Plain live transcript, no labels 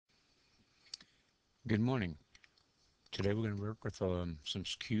Good morning. Today we're going to work with some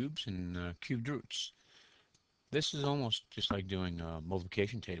cubes and cubed roots. This is almost just like doing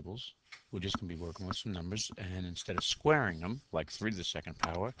multiplication tables. We're just going to be working with some numbers, and instead of squaring them, like 3 to the second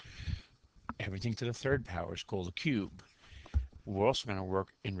power, everything to the third power is called a cube. We're also going to work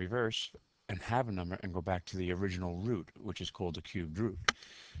in reverse and have a number and go back to the original root, which is called a cubed root.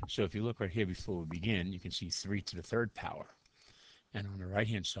 So if you look right here before we begin, you can see 3 to the third power. And on the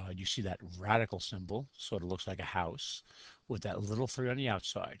right-hand side, you see that radical symbol, sort of looks like a house, with that little 3 on the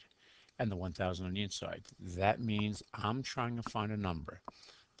outside and the 1,000 on the inside. That means I'm trying to find a number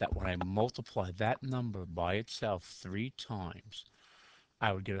that when I multiply that number by itself 3 times,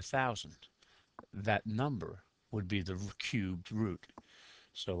 I would get 1,000. That number would be the cubed root.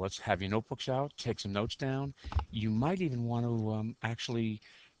 So let's have your notebooks out, take some notes down. You might even want to actually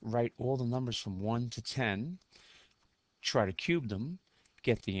write all the numbers from 1 to 10, try to cube them,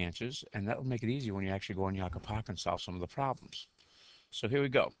 get the answers, and that will make it easier when you actually go on Yakapaka and solve some of the problems. So here we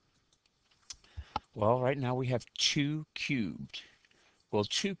go. Well, right now we have 2 cubed. Well,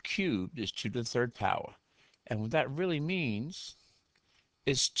 2 cubed is 2 to the third power. And what that really means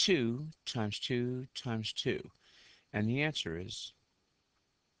is 2 times 2 times 2. And the answer is,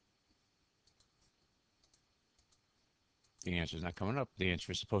 the answer is not coming up. The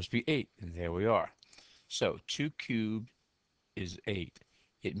answer is supposed to be 8. And there we are. So 2 cubed is 8.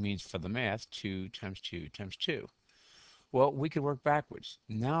 It means for the math, 2 times 2 times 2. Well, we could work backwards.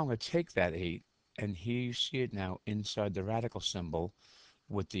 Now I'm going to take that 8, and here you see it now inside the radical symbol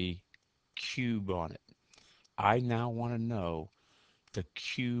with the cube on it. I now want to know the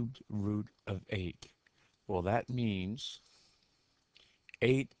cubed root of 8. Well, that means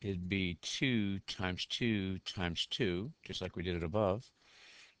 8 would be 2 times 2 times 2, just like we did it above.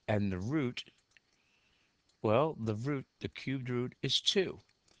 And the root, well, the cubed root is 2.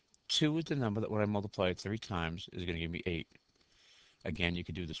 2 is the number that when I multiply it 3 times is going to give me 8. Again, you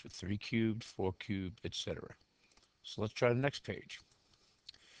could do this with 3 cubed, 4 cubed, etc. So let's try the next page.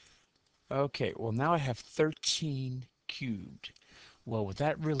 Okay, well now I have 13 cubed. Well, what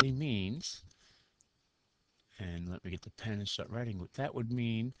that really means, and let me get the pen and start writing, what that would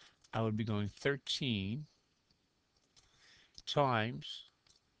mean, I would be going 13 times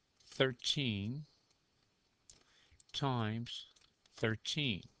 13 times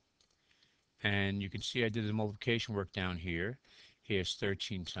 13. And you can see I did the multiplication work down here. Here's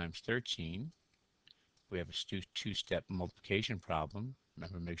 13 times 13. We have a two-step multiplication problem.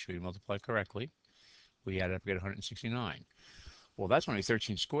 Remember, make sure you multiply correctly. We add up, get 169. Well, that's only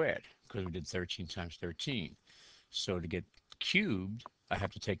 13 squared because we did 13 times 13. So to get cubed, I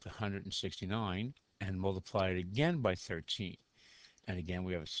have to take the 169 and multiply it again by 13. And again,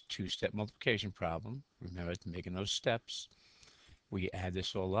 we have a two-step multiplication problem. Remember making those steps. We add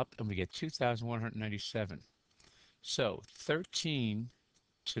this all up and we get 2,197. So 13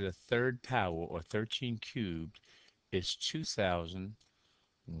 to the third power, or 13 cubed, is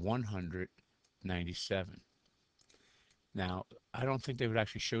 2,197. Now, I don't think they would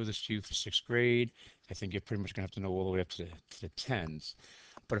actually show this to you for 6th grade. I think you're pretty much going to have to know all the way up to the tens.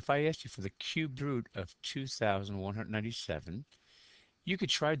 But if I asked you for the cubed root of 2,197, you could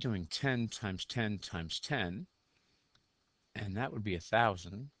try doing 10 times 10 times 10, and that would be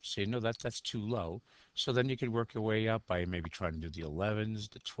 1,000. So you know that's too low. So then you could work your way up by maybe trying to do the 11s,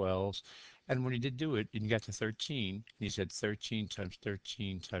 the 12s. And when you did do it, and you got to 13, and you said 13 times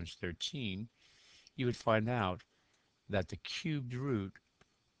 13 times 13, you would find out that the cubed root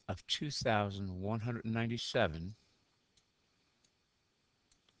of 2,197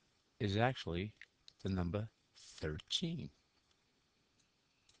 is actually the number 13.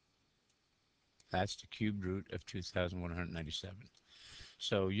 That's the cubed root of 2,197.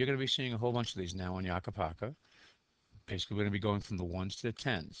 So you're going to be seeing a whole bunch of these now on Yakapaka. Basically, we're going to be going from the ones to the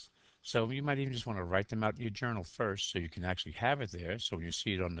tens. So you might even just want to write them out in your journal first so you can actually have it there. So when you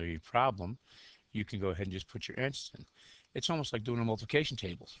see it on the problem, you can go ahead and just put your answers in. It's almost like doing a multiplication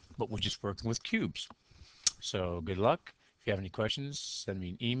table, but we're just working with cubes. So good luck. If you have any questions, send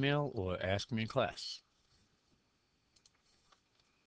me an email or ask me in class.